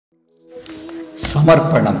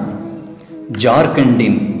சமர்ப்பணம்.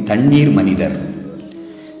 ஜார்க்கண்டின் தண்ணீர் மனிதர்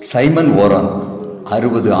சைமன் ஓரான்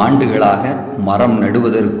 60 ஆண்டுகளாக மரம்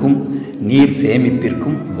நடுவதற்கும் நீர்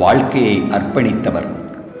சேமிப்பிற்கும் வாழ்க்கையை அர்ப்பணித்தவர்.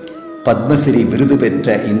 பத்மஸ்ரீ விருது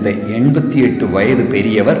பெற்ற இந்த 88 வயது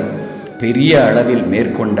பெரியவர் பெரிய அளவில்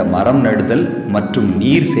மேற்கொண்ட மரம் நடுதல் மற்றும்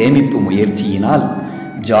நீர் சேமிப்பு முயற்சியினால்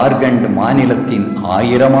ஜார்க்கண்ட் மாநிலத்தின்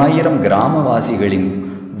ஆயிரம் கிராமவாசிகளின்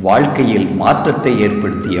வாழ்க்கையில் மாற்றத்தை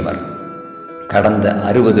ஏற்படுத்தியவர். கடந்த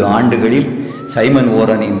 60 ஆண்டுகளில் சைமன்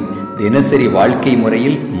ஓரானின் தினசரி வாழ்க்கை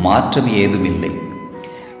முறையில் மாற்றம் ஏதுமில்லை.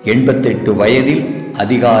 88 வயதில்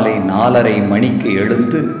அதிகாலை 4:30 மணிக்கு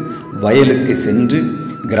எழுந்து வயலுக்கு சென்று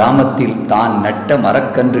கிராமத்தில் தான் நட்ட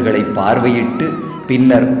மரக்கன்றுகளை பார்வையிட்டு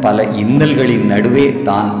பின்னர் பல இன்னல்களின் நடுவே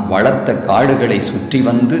தான் வளர்த்த காடுகளை சுற்றி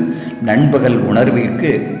வந்து நண்பகல்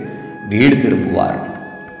உணர்விற்கு வீடு திரும்புவார்.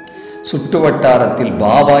 சுற்றுவட்டாரத்தில்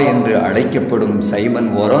பாபா என்று அழைக்கப்படும்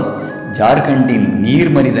சைமன் ஓரான் ஜார்க்கண்டின் நீர்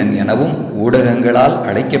மனிதன் எனவும் ஊடகங்களால்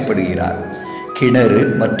அழைக்கப்படுகிறார். கிணறு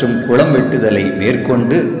மற்றும் குளம் வெட்டுதலை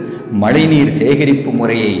மேற்கொண்டு மழைநீர் சேகரிப்பு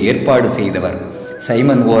முறையை ஏற்பாடு செய்தவர்.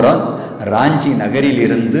 சைமன் ஓரான் ராஞ்சி நகரில்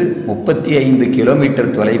இருந்து 35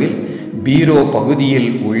 கிலோமீட்டர் தொலைவில் பீரோ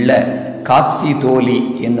பகுதியில் உள்ள காக்சி தோலி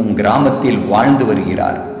என்னும் கிராமத்தில் வாழ்ந்து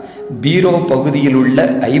வருகிறார். பீரோ பகுதியில் உள்ள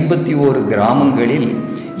 51 கிராமங்களில்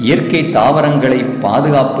இயற்கை தாவரங்களை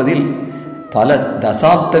பாதுகாப்பதில் பல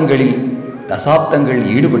தசாப்தங்கள்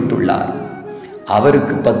ஈடுபட்டுள்ளார்.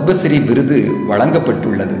 அவருக்கு பத்மஸ்ரீ விருது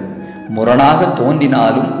வழங்கப்பட்டுள்ளது. முரணாக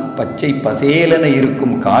தோன்றினாலும் பச்சை பசேலென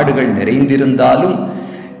இருக்கும் காடுகள் நிறைந்திருந்தாலும்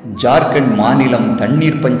ஜார்க்கண்ட் மாநிலம்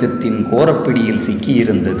தண்ணீர் பஞ்சத்தின் கோரப்பிடியில்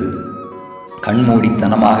சிக்கியிருந்தது.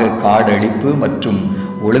 கண்மூடித்தனமாக காடழிப்பு மற்றும்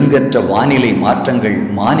ஒழுங்கற்ற வானிலை மாற்றங்கள்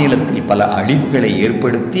மாநிலத்தில் பல அழிவுகளை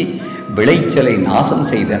ஏற்படுத்தி விளைச்சலை நாசம்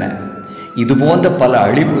செய்தன. இதுபோன்ற பல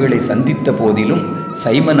அழிவுகளை சந்தித்த போதிலும்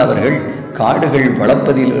சைமன் அவர்கள் காடுகள்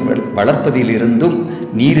வளர்ப்பதிலிருந்தும்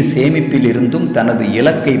நீர் சேமிப்பிலிருந்தும் தனது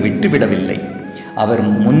இலக்கை விட்டுவிடவில்லை. அவர்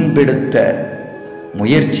முன்பெடுத்த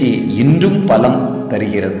முயற்சி இன்றும் பலம்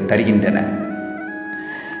தருகின்றன.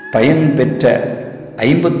 பயன் பெற்ற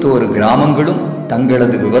 51 கிராமங்களும்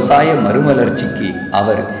தங்களது விவசாய மறுமலர்ச்சிக்கு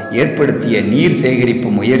அவர் ஏற்படுத்திய நீர் சேகரிப்பு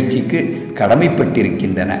முயற்சிக்கு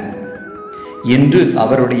கடமைப்பட்டிருக்கின்றன. இன்று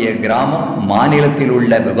அவருடைய கிராமம் மாநிலத்தில்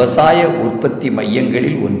உள்ள விவசாய உற்பத்தி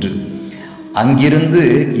மையங்களில் ஒன்று. அங்கிருந்து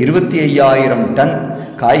 25,000 டன்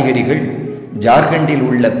காய்கறிகள் ஜார்க்கண்டில்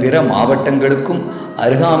உள்ள பிற மாவட்டங்களுக்கும்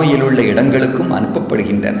அருகாமையில் உள்ள இடங்களுக்கும்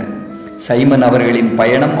அனுப்பப்படுகின்றன. சைமன் அவர்களின்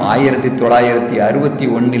பயணம்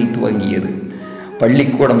 1961 துவங்கியது.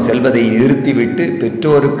 பள்ளிக்கூடம் செல்வதை நிறுத்திவிட்டு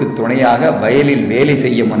பெற்றோருக்கு துணையாக வயலில் வேலை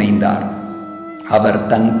செய்ய முனைந்தார். அவர்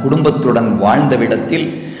தன் குடும்பத்துடன் வாழ்ந்தவிடத்தில்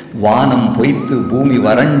வானம் பொய்த்து பூமி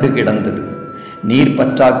வறண்டு கிடந்தது. நீர்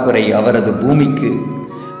பற்றாக்குறை அவரது பூமிக்கு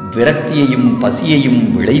விரக்தியையும் பசியையும்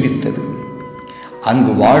விளைவித்தது.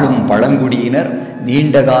 அங்கு வாழும் பழங்குடியினர்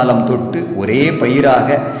நீண்ட காலம் தொட்டு ஒரே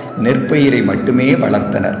பயிராக நெற்பயிரை மட்டுமே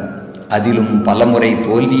வளர்த்தனர். அதிலும் பலமுறை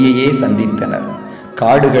தோல்வியையே சந்தித்தனர்.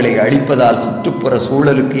 காடுகளை அழிப்பதால் சுற்றுப்புற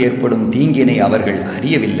சூழலுக்கு ஏற்படும் தீங்கினை அவர்கள்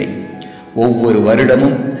அறியவில்லை. ஒவ்வொரு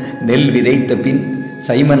வருடமும் நெல் விதைத்த பின்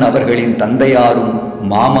சைமன் அவர்களின் தந்தையாரும்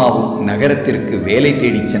மாமாவும் நகரத்திற்கு வேலை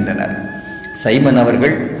தேடிச் சென்றனர். சைமன்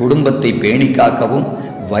அவர்கள் குடும்பத்தை பேணி காக்கவும்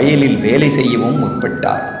வயலில் வேலை செய்யவும்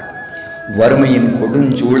முற்பட்டார். வறுமையின்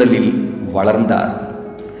கொடுஞ்சூழலில் வளர்ந்தார்.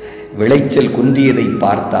 விளைச்சல் குன்றியதை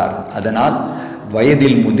பார்த்தார். அதனால்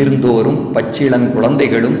வயதில் முதிர்ந்தோரும்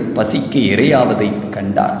பச்சிளங்குழந்தைகளும் பசிக்கு இரையாவதை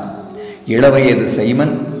கண்டார். இளவயது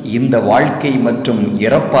சைமன் இந்த வாழ்க்கை மற்றும்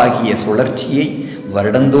இறப்பாகிய சுழற்சியை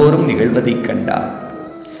வருடந்தோறும் நிகழ்வதைக் கண்டார்.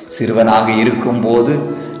 சிறுவனாக இருக்கும்போது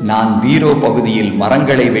நான் பீரோ பகுதியில்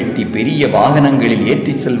மரங்களை வெட்டி பெரிய வாகனங்களில்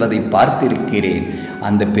ஏற்றி செல்வதை பார்த்திருக்கிறேன்.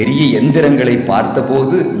 அந்த பெரிய எந்திரங்களை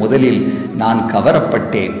பார்த்தபோது முதலில் நான்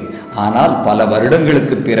கவரப்பட்டேன். ஆனால் பல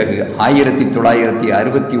வருடங்களுக்கு பிறகு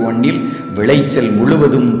 1961 விளைச்சல்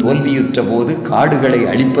முழுவதும் தோல்வியுற்ற போது காடுகளை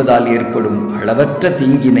அழிப்பதால் ஏற்படும் அளவற்ற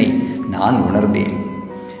தீங்கினை நான் உணர்ந்தேன்.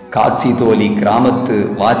 காக்சி தோலி கிராமத்து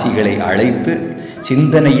வாசிகளை அழைத்து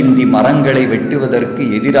சிந்தனையின்றி மரங்களை வெட்டுவதற்கு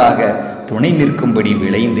எதிராக துணை நிற்கும்படி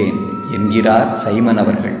விளைந்தேன் என்கிறார் சைமன்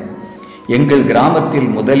அவர்கள். எங்கள் கிராமத்தில்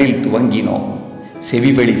முதலில் துவங்கினோம்.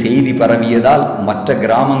 செவிவழி செய்தி பரவியதால் மற்ற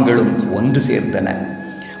கிராமங்களும் ஒன்று சேர்ந்தன.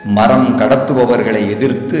 மரம் கடத்துபவர்களை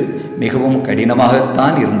எதிர்த்து மிகவும்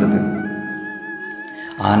கடினமாகத்தான் இருந்தது.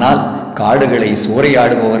 ஆனால் காடுகளை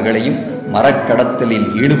சூறையாடுபவர்களையும் மரக்கடத்தலில்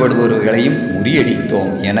ஈடுபடுபவர்களையும்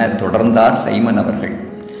முறியடித்தோம் என தொடர்ந்தார் சைமன் அவர்கள்.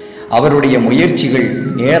 அவருடைய முயற்சிகள்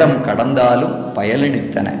நேரம் கடந்தாலும்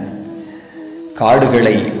பயனளித்தன.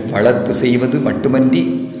 காடுகளை வளர்ப்பு செய்வது மட்டுமன்றி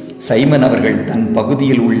சைமன் அவர்கள் தன்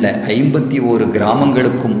பகுதியில் உள்ள 51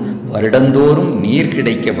 கிராமங்களுக்கும் வருடந்தோறும் நீர்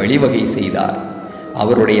கிடைக்க வழிவகை செய்தார்.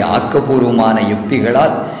 அவருடைய ஆக்கப்பூர்வமான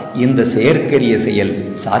யுக்திகளால் இந்த செயற்கரிய செயல்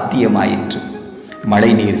சாத்தியமாயிற்று.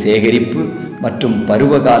 மழைநீர் சேகரிப்பு மற்றும்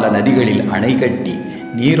பருவகால நதிகளில் அணை கட்டி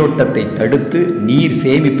நீரோட்டத்தை தடுத்து நீர்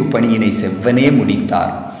சேமிப்பு பணியினை செவ்வனே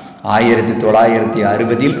முடித்தார்.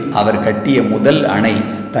 1960 அவர் கட்டிய முதல் அணை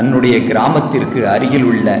தன்னுடைய கிராமத்திற்கு அருகில்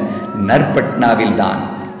உள்ள நர்பட்னாவில்தான்.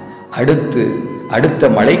 அடுத்த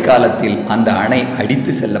மழைக்காலத்தில் அந்த அணை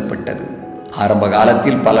அடித்து செல்லப்பட்டது. ஆரம்ப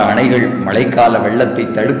காலத்தில் பல அணைகள் மழைக்கால வெள்ளத்தை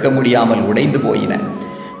தடுக்க முடியாமல் உடைந்து போயின.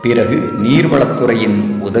 பிறகு நீர்வளத்துறையின்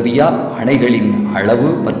உதவியால் அணைகளின் அளவு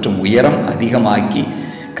மற்றும் உயரம் அதிகமாக்கி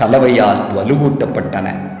கலவையால் வலுவூட்டப்பட்டன.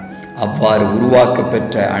 அவ்வாறு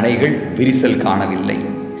உருவாக்கப்பெற்ற அணைகள் விரிசல் காணவில்லை.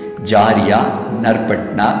 ஜாரியா,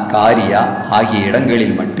 நர்பட்னா, காரியா ஆகிய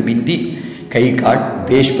இடங்களில் மட்டுமின்றி கைகாட்,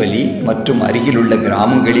 தேஷ்பலி மற்றும் அருகிலுள்ள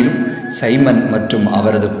கிராமங்களிலும் சைமன் மற்றும்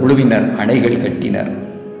அவரது குழுவினர் அணைகள் கட்டினர்.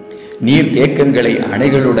 நீர்த்தேக்கங்களை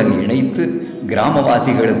அணைகளுடன் இணைத்து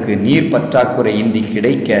கிராமவாசிகளுக்கு நீர் பற்றாக்குறையின்றி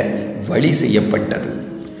கிடைக்க வழி செய்யப்பட்டது.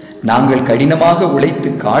 நாங்கள் கடினமாக உழைத்து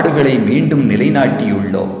காடுகளை மீண்டும்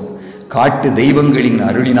நிலைநாட்டியுள்ளோம். காட்டு தெய்வங்களின்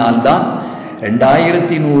அருளினால்தான்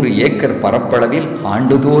 2100 ஏக்கர் பரப்பளவில்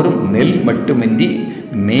ஆண்டுதோறும் நெல் மட்டுமின்றி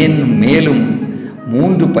மேலும்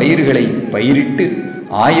 3 பயிர்களை பயிரிட்டு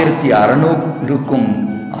 1600க்கும்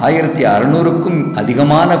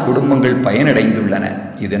அதிகமான குடும்பங்கள் பயனடைந்துள்ளன.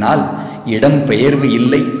 இதனால் இடம்பெயர்வு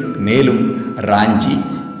இல்லை. மேலும் ராஞ்சி,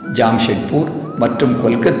 ஜாம்ஷெட்பூர் மற்றும்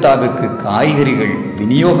கொல்கத்தாவுக்கு காய்கறிகள்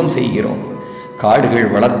விநியோகம் செய்கிறோம். காடுகள்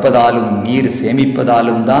வளர்ப்பதாலும் நீர்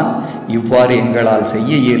சேமிப்பதாலும் தான் இவ்வாறு எங்களால்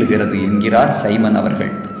செய்ய இயலுகிறது என்கிறார் சைமன்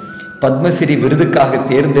அவர்கள். பத்மஸ்ரீ விருதுக்காக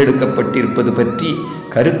தேர்ந்தெடுக்கப்பட்டிருப்பது பற்றி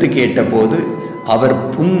கருத்து கேட்டபோது அவர்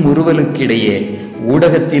புன்முறுவலுக்கிடையே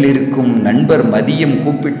ஊடகத்தில் இருக்கும் நண்பர் மதியம்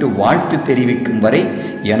கூப்பிட்டு வாழ்த்து தெரிவிக்கும் வரை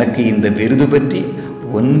எனக்கு இந்த விருது பற்றி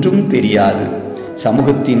ஒன்றும் தெரியாது.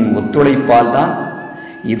 சமூகத்தின் ஒத்துழைப்பால் தான்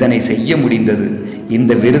இதனை செய்ய முடிந்தது.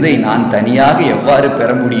 இந்த விருதை நான் தனியாக எவ்வாறு பெற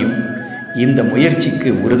முடியும்? இந்த முயற்சிக்கு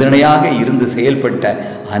உறுதுணையாக இருந்து செயல்பட்ட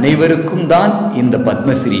அனைவருக்கும் தான் இந்த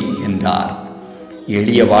பத்மஸ்ரீ என்றார்.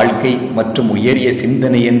 எளிய வாழ்க்கை மற்றும் உயரிய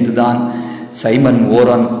சிந்தனை என்றுதான் சைமன்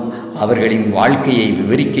ஓரான் அவர்களின் வாழ்க்கையை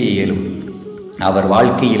விவரிக்க இயலும். அவர்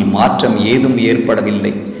வாழ்க்கையில் மாற்றம் ஏதும்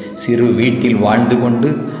ஏற்படவில்லை. சிறு வீட்டில் வாழ்ந்து கொண்டு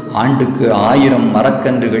ஆண்டுக்கு 1000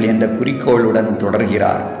 மரக்கன்றுகள் என்ற குறிக்கோளுடன்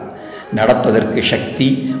தொடர்கிறார். நடப்பதற்கு சக்தி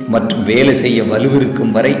மற்றும் வேலை செய்ய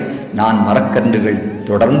வலுவிருக்கும் வரை நான் மரக்கன்றுகள்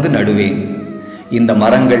தொடர்ந்து நடுவேன். இந்த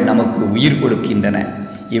மரங்கள் நமக்கு உயிர் கொடுக்கின்றன.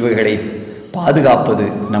 இவைகளை பாதுகாப்பது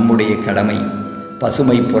நம்முடைய கடமை.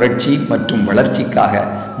 பசுமை புரட்சி மற்றும் வளர்ச்சிக்காக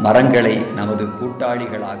மரங்களை நமது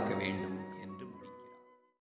கூட்டாளிகளாக்க வேண்டும்.